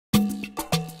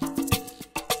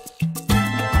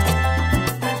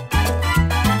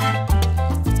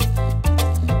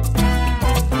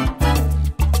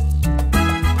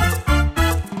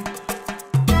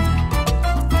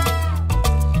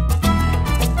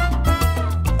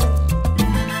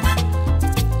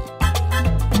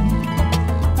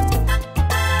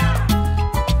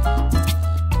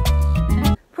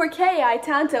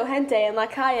tanto gente en la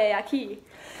calle aquí.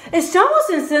 ¿Estamos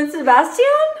en San Sebastián?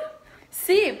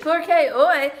 Sí, porque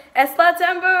hoy es la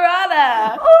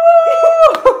temporada.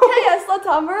 ¿Qué es la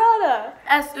Tamborrada?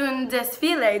 Es un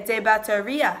desfile de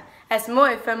batería. Es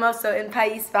muy famoso en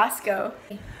País Vasco.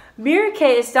 Mira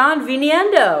que están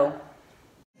viniendo.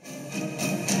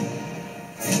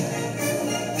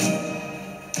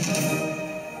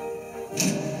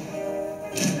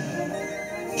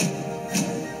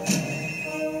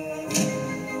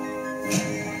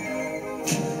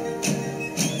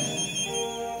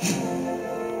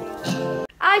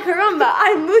 ¡Ay, caramba!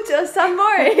 ¡Hay muchos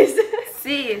tambores!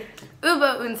 Sí,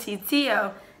 hubo un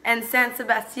sitio en San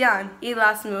Sebastián y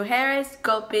las mujeres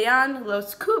golpean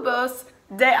los cubos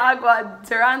de agua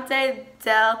durante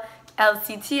el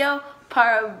sitio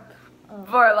para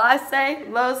burlarse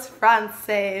los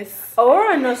franceses.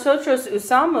 Ahora nosotros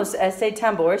usamos este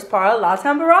tambores para la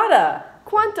temporada.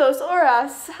 ¿Cuántas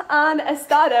horas han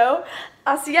estado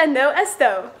haciendo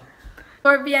esto?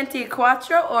 Por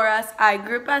 24 horas hay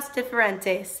grupos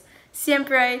diferentes.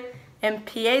 Siempre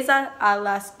empieza a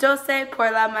las 12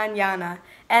 por la mañana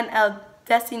en el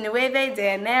 19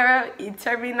 de enero y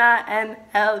termina en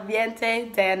el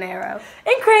 20 de enero.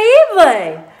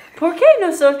 ¡Increíble! ¿Por qué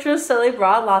nosotros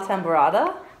celebramos la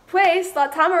temporada? Pues la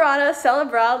Tamborrada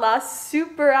celebra la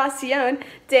superación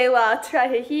de la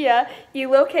tragedia y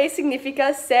lo que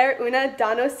significa ser una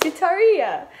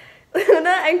donositaria.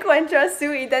 Una encuentra su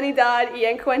identidad y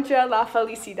encuentra la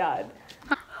felicidad.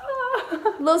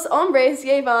 Los hombres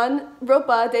llevan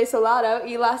ropa de soldado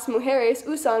y las mujeres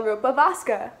usan ropa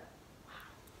vasca.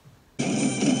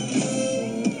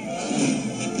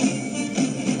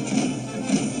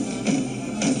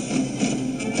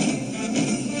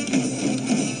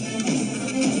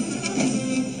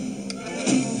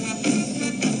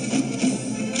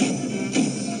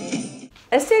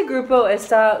 Este grupo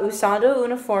está usando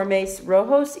uniformes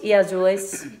rojos y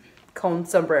azules con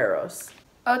sombreros.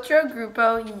 Otro grupo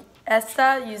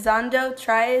está usando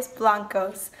trajes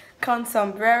blancos con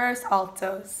sombreros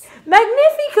altos.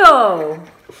 ¡Magnífico!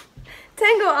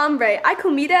 Tengo hambre. ¿Hay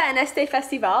comida en este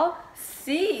festival?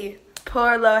 Sí,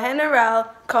 por lo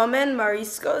general comen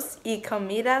mariscos y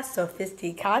comida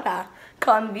sofisticada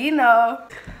con vino.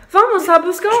 Vamos a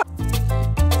buscar.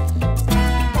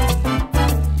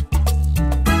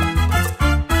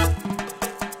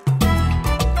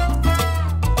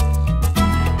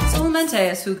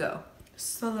 Solamente es jugo.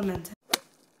 Solamente.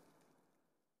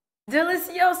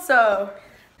 ¡Delicioso!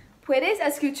 ¿Puedes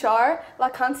escuchar la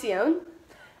canción?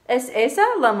 ¿Es esa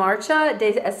la marcha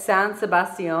de San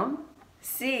Sebastián?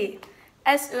 Sí,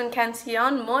 es una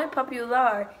canción muy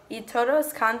popular y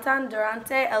todos cantan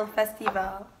durante el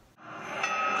festival.